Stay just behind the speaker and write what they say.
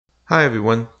Hi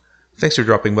everyone, thanks for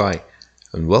dropping by,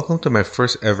 and welcome to my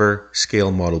first ever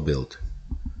scale model build.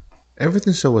 Ever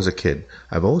since I was a kid,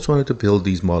 I've always wanted to build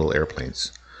these model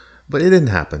airplanes, but it didn't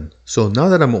happen, so now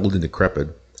that I'm old and decrepit,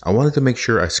 I wanted to make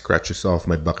sure I scratch this off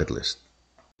my bucket list.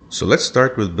 So let's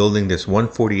start with building this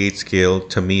 1/48 scale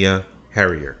Tamiya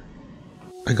Harrier.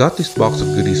 I got this box of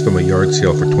goodies from a yard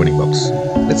sale for 20 bucks.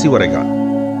 Let's see what I got.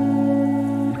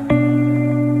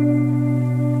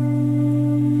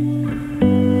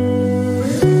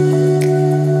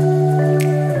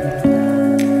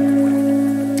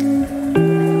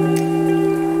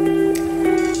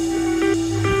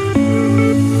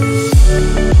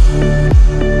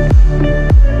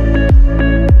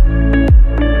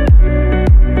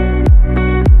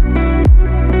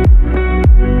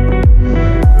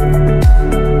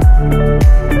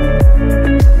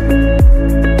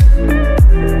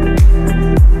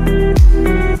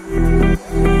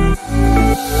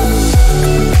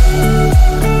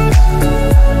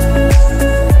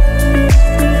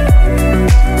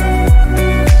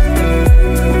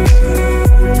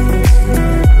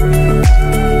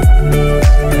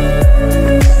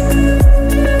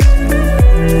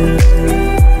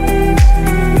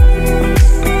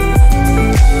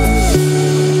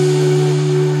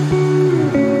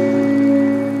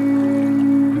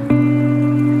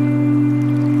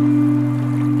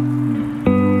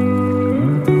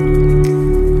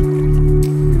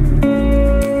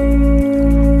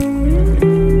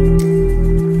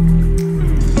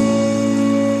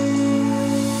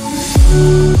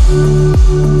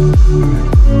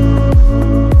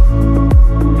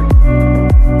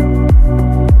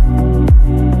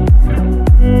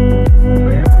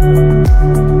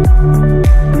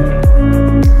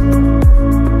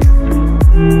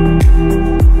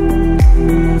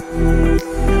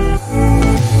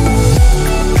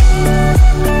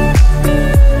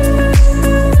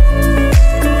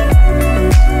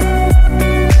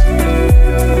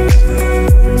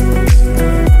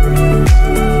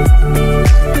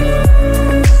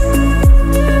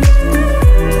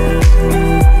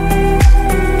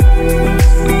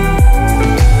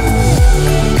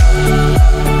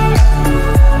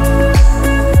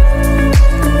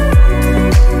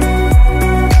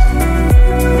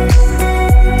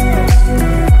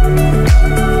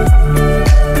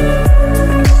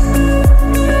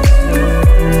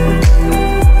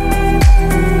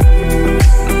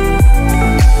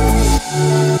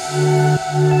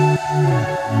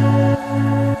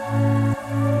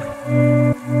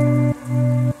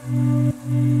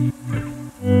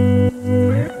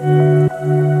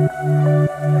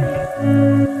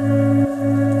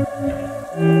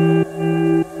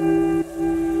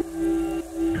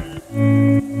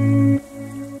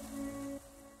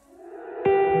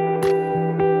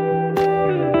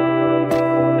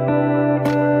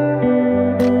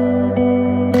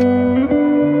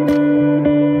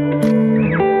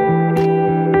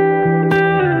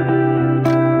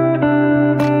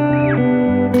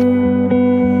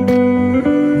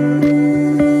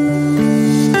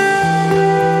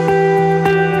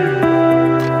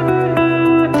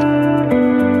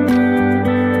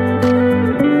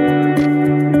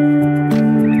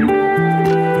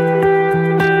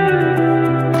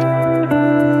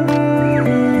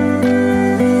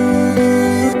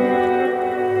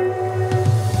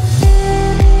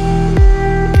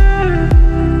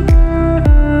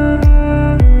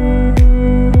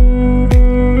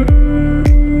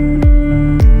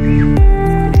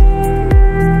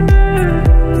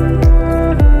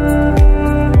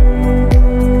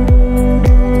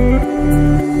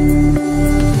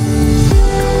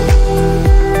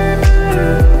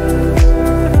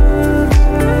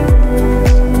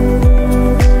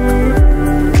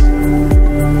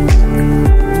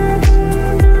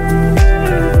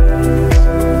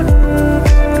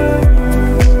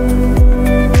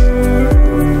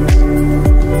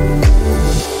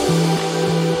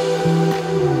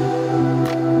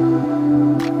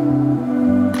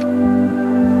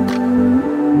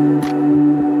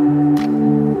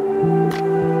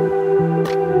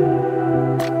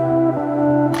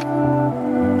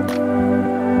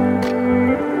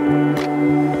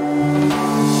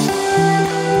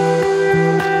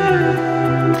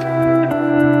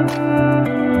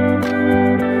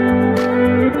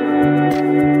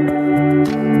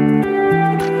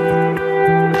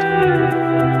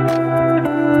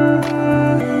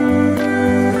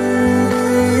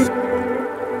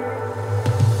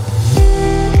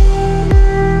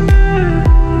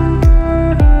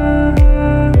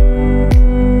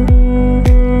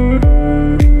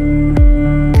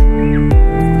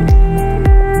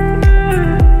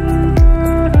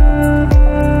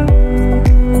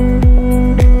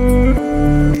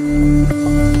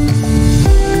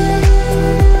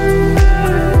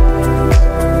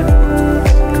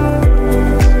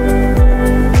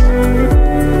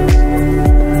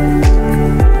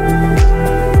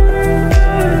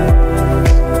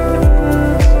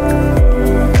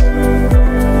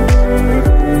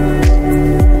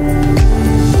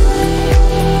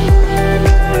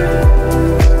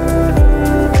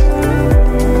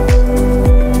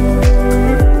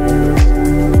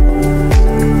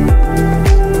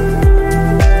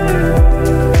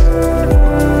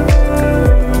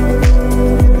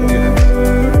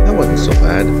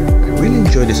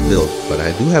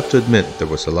 have to admit there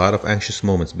was a lot of anxious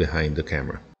moments behind the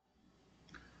camera.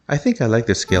 I think I like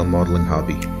the scale modeling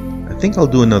hobby. I think I'll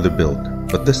do another build,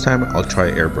 but this time I'll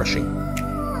try airbrushing.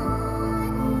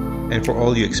 And for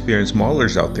all you experienced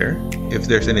modelers out there, if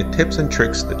there's any tips and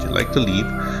tricks that you'd like to leave,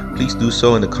 please do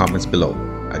so in the comments below.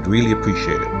 I'd really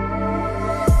appreciate it.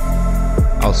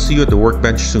 I'll see you at the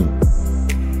workbench soon.